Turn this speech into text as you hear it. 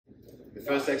The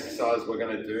first exercise we're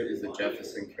going to do is the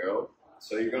Jefferson curl.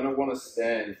 So you're going to want to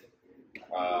stand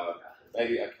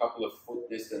maybe a couple of foot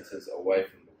distances away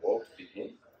from the wall to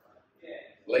begin.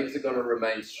 Legs are going to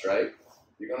remain straight.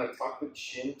 You're going to tuck the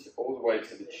chin all the way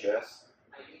to the chest,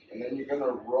 and then you're going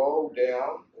to roll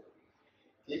down,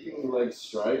 keeping the legs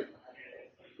straight,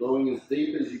 going as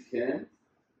deep as you can,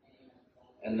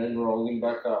 and then rolling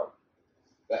back up.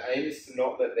 The aim is to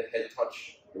not let the head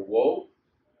touch the wall.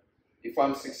 If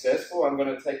I'm successful, I'm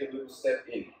going to take a little step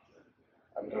in.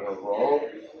 I'm going to roll,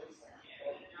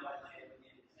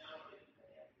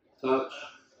 touch,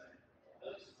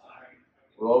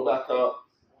 roll back up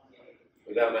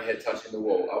without my head touching the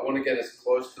wall. I want to get as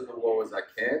close to the wall as I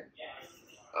can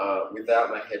without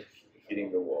my head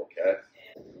hitting the wall, okay?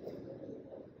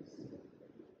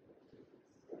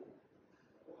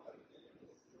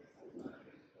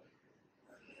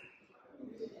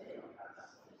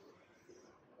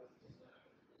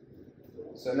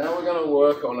 So now we're going to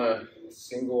work on a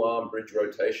single arm bridge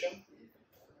rotation.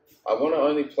 I want to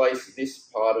only place this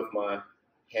part of my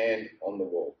hand on the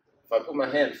wall. If I put my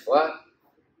hand flat,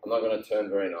 I'm not going to turn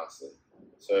very nicely.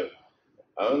 So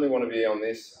I only want to be on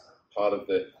this part of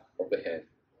the hand.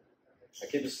 I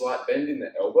keep a slight bend in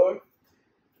the elbow,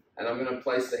 and I'm going to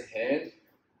place the hand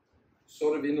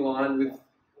sort of in line with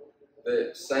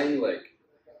the same leg.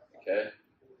 Okay.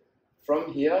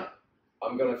 From here,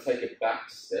 I'm going to take a back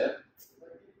step.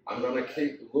 I'm going to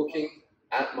keep looking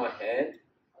at my hand,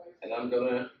 and I'm going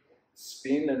to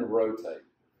spin and rotate.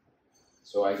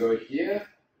 So I go here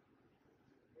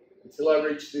until I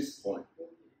reach this point.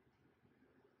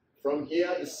 From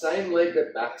here, the same leg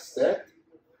that back stepped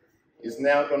is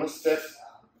now going to step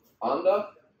under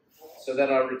so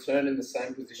that I return in the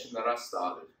same position that I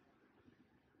started.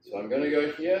 So I'm going to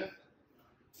go here,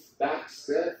 back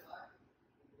step,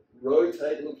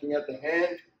 rotate looking at the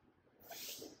hand,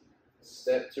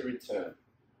 step to return.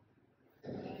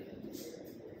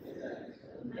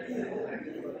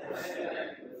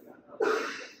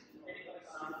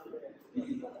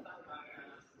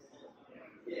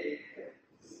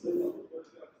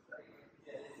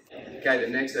 Okay, the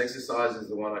next exercise is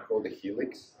the one I call the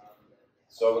helix.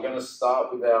 So we're going to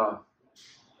start with our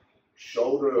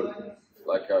shoulder,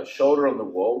 like a shoulder on the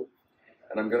wall,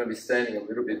 and I'm going to be standing a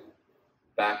little bit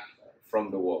back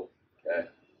from the wall. Okay,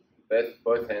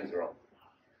 both hands are on.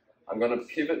 I'm going to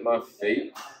pivot my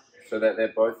feet so that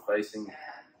they're both facing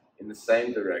in the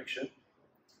same direction,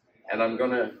 and I'm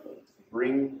going to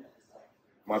bring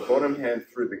my bottom hand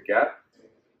through the gap,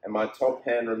 and my top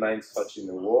hand remains touching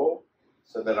the wall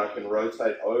so that I can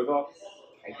rotate over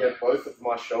and get both of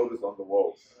my shoulders on the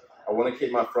wall. I want to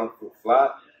keep my front foot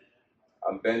flat.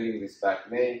 I'm bending this back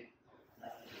knee,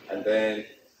 and then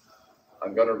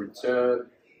I'm going to return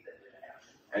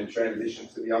and transition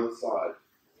to the other side.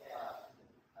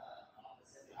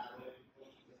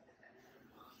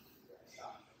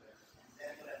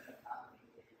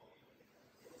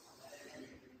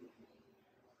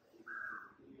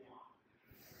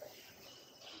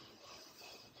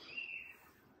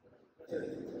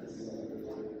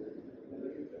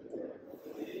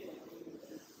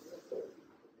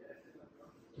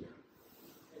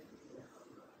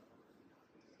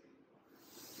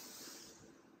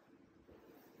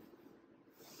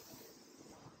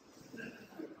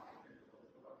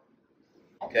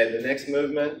 Okay, the next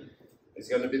movement is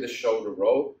going to be the shoulder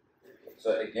roll.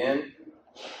 So again,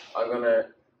 I'm going to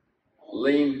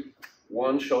lean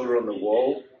one shoulder on the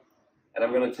wall, and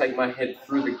I'm going to take my head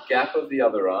through the gap of the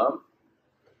other arm,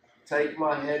 take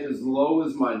my head as low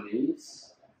as my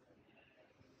knees,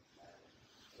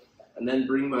 and then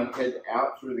bring my head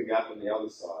out through the gap on the other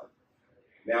side.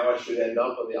 Now I should end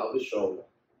up on the other shoulder.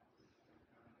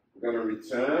 I'm going to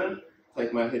return,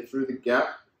 take my head through the gap,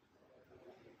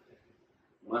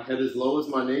 my head as low as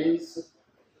my knees,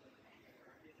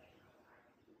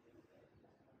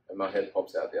 and my head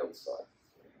pops out the other side.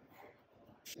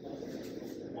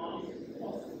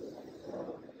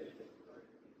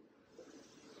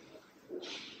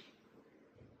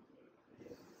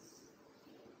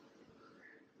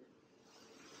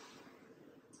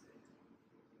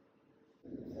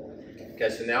 Okay,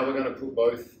 so now we're going to put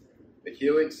both the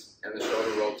helix and the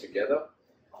shoulder roll together.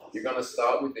 You're going to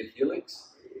start with the helix.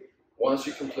 Once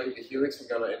you complete the helix,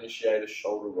 we're going to initiate a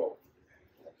shoulder roll.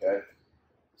 Okay,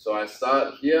 so I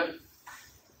start here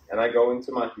and I go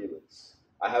into my helix.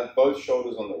 I have both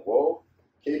shoulders on the wall.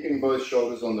 Keeping both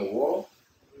shoulders on the wall,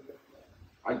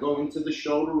 I go into the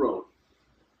shoulder roll.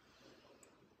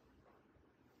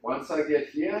 Once I get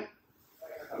here,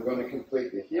 I'm going to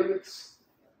complete the helix,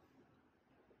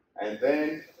 and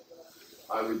then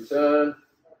I return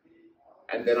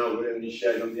and then I would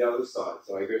initiate on the other side.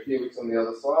 So I go helix on the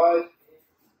other side.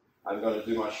 I'm going to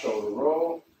do my shoulder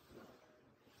roll.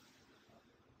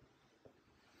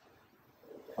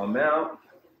 Come out.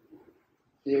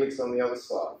 Helix on the other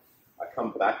side. I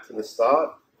come back to the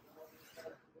start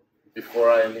before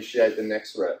I initiate the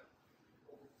next rep.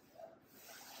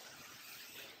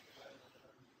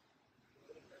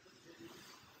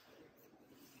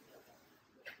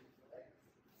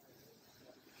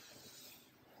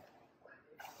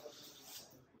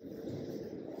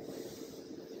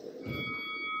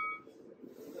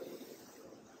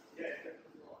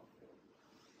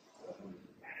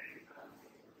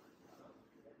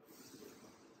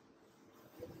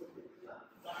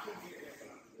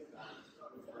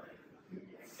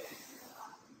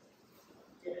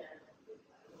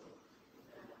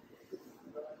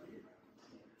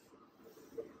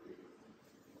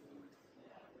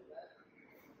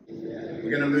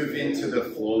 We're going to move into the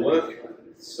floor work.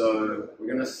 So we're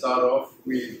going to start off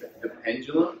with the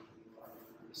pendulum.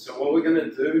 So what we're going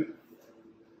to do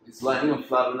is laying them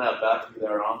flat on our back with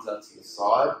our arms out to the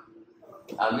side.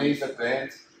 Our knees are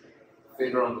bent,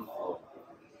 feet are on the floor.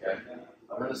 Okay.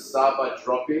 I'm going to start by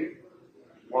dropping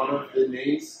one of the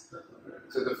knees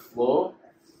to the floor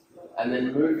and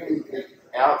then moving the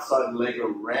outside leg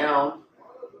around,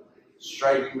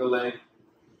 straightening the leg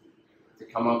to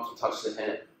come up to touch the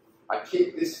hand. I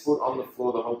keep this foot on the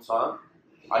floor the whole time.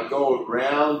 I go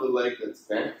around the leg that's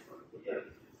bent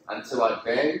until I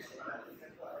bend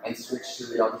and switch to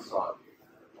the other side.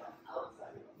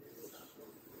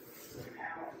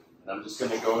 And I'm just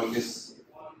going to go in this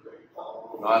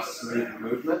nice smooth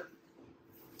movement,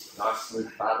 nice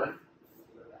smooth pattern.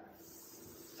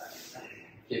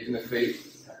 Keeping the feet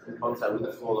in contact with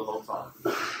the floor the whole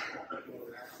time.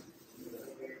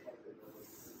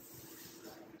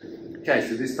 Okay,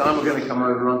 so this time we're going to come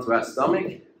over onto our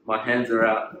stomach. My hands are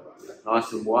out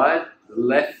nice and wide. The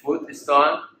left foot this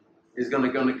time is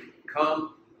going to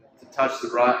come to touch the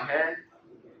right hand.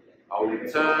 I'll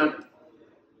return.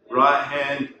 Right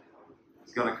hand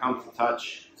is going to come to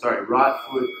touch, right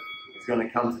foot is going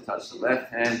to come to touch the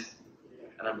left hand.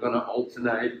 And I'm going to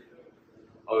alternate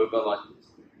over like this.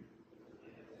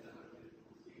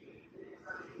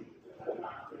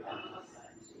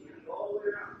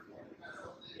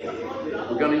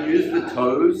 We're going to use the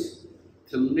toes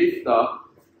to lift up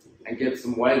and get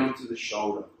some weight onto the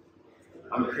shoulder.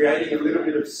 I'm creating a little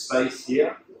bit of space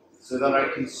here so that I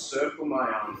can circle my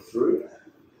arm through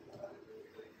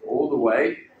all the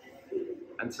way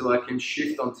until I can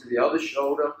shift onto the other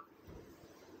shoulder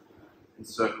and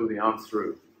circle the arm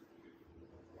through.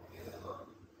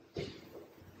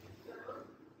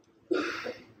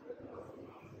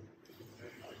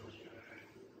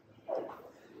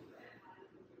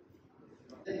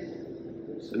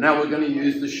 So now we're going to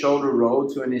use the shoulder roll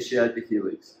to initiate the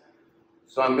helix.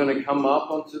 So I'm going to come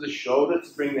up onto the shoulder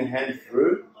to bring the hand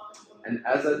through, and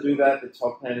as I do that, the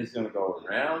top hand is going to go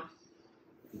around,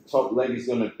 the top leg is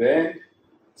going to bend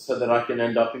so that I can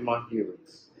end up in my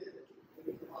helix.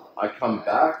 I come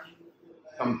back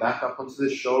up onto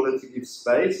the shoulder to give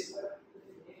space,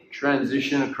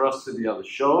 transition across to the other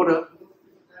shoulder,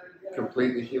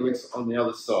 complete the helix on the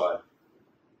other side.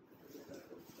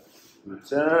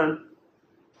 Return,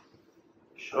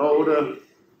 shoulder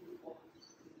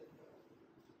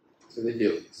to the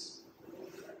helix.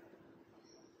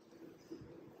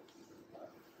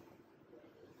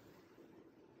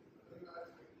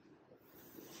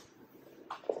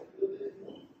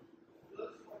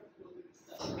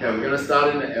 Okay, we're going to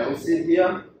start in the L sit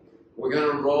here. We're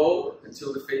going to roll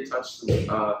until the feet touch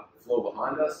the floor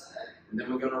behind us, and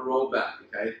then we're going to roll back.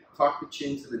 Okay, tuck the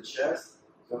chin to the chest.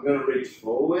 So I'm going to reach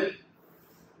forward,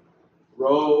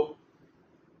 roll,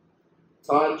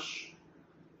 touch,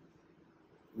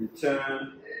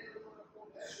 return,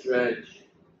 stretch.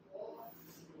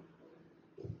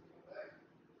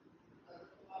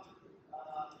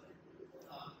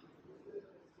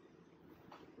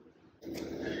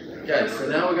 Okay, so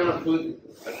now we're going to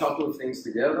put a couple of things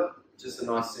together, just a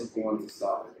nice simple one to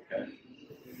start with, okay?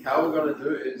 How we're going to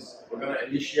do is, we're going to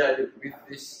initiate it with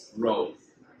this roll.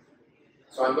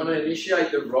 So I'm going to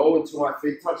initiate the roll until my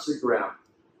feet touch the ground.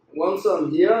 Once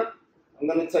I'm here, I'm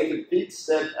going to take a big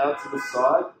step out to the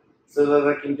side so that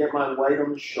I can get my weight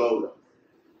on the shoulder.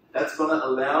 That's going to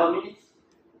allow me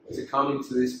to come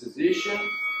into this position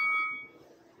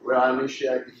where I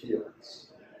initiate the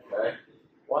helix, okay?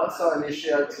 Once I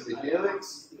initiate to the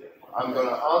helix, I'm going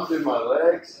to undo my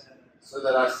legs so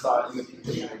that I start in the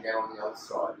position again on the other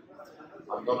side.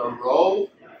 I'm going to roll,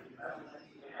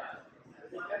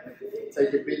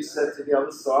 take a big step to the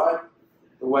other side.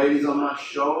 The weight is on my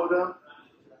shoulder,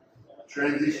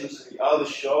 transition to the other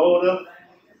shoulder,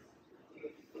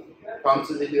 come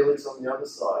to the helix on the other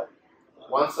side.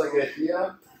 Once I get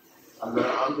here, I'm going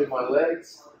to undo my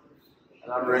legs,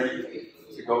 and I'm ready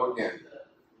to go again.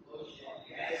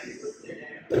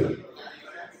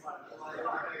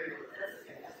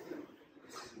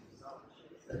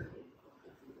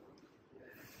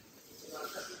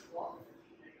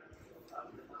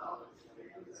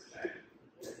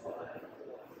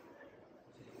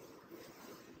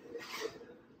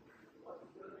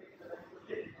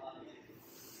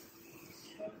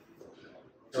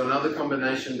 So another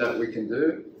combination that we can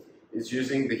do is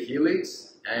using the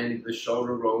helix and the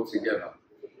shoulder roll together.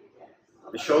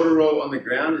 The shoulder roll on the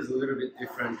ground is a little bit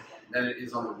different than it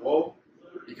is on the wall,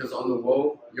 because on the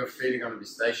wall your feet are going to be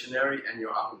stationary and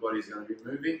your upper body is going to be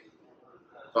moving,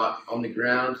 but on the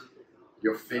ground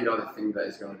your feet are the thing that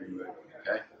is going to be moving,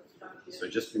 okay? So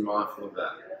just be mindful of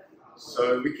that.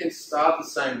 So we can start the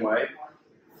same way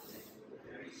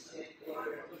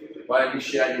by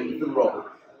initiating with the roll.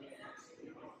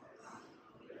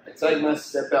 I take my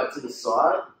step out to the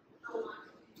side,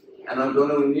 and I'm going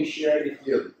to initiate a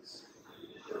helix.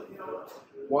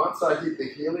 Once I hit the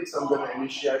helix, I'm going to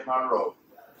initiate my roll.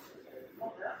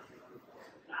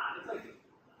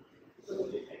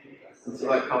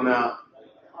 Until I come out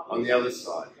on the other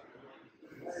side.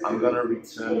 I'm going to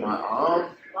return my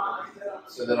arm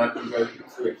so that I can go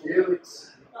to a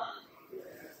helix.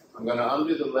 I'm going to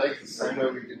undo the legs the same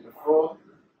way we did before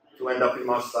to end up in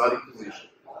my starting position.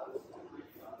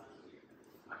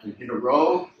 I can hit a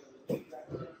roll,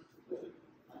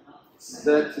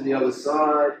 step to the other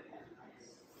side,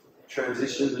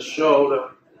 transition the shoulder,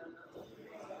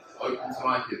 open to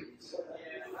my hips.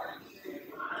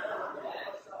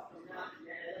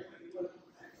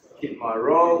 Hit my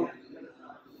roll,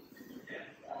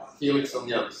 helix on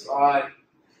the other side,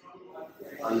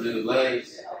 undo the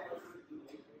legs,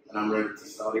 and I'm ready to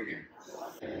start again.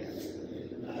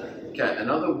 Okay,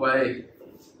 another way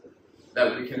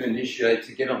that we can initiate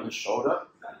to get on the shoulder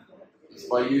is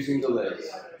by using the legs.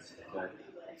 Okay.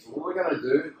 So what we're going to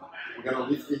do, we're going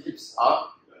to lift the hips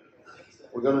up,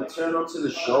 we're going to turn onto the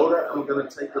shoulder, and we're going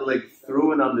to take the leg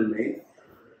through and underneath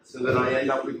so that I end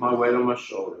up with my weight on my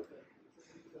shoulder.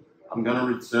 I'm going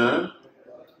to return,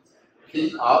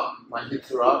 feet up, my hips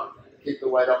are up, keep the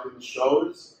weight up in the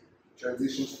shoulders,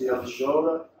 transition to the other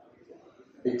shoulder,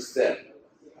 big step.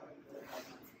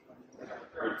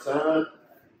 Return,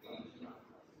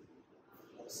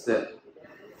 step.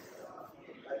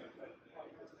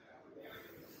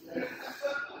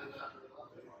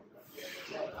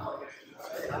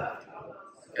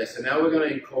 Okay, so now we're going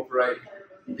to incorporate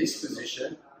this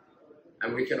position,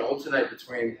 and we can alternate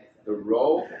between the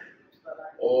roll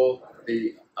or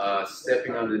the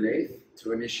stepping underneath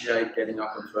to initiate getting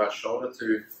up onto our shoulder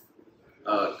to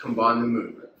combine the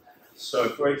movement. So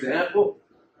for example,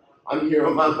 I'm here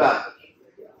on my back.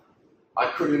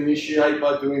 I could initiate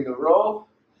by doing the roll,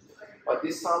 but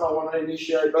this time I want to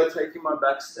initiate by taking my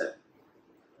back step.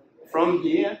 From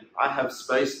here, I have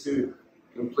space to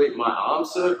complete my arm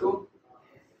circle.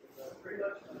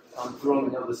 I'm through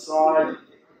on the other side,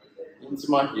 into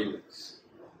my helix.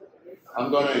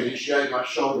 I'm going to initiate my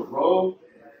shoulder roll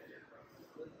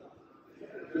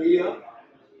here,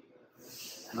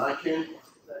 and I can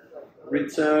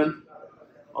return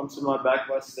onto my back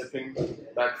by stepping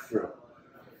back through.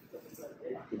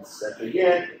 I can step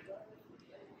again,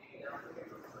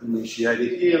 initiate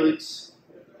a helix,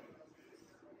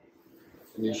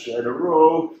 initiate a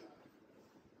roll.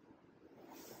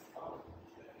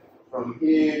 From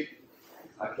here,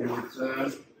 I can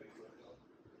return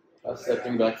by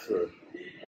stepping back through.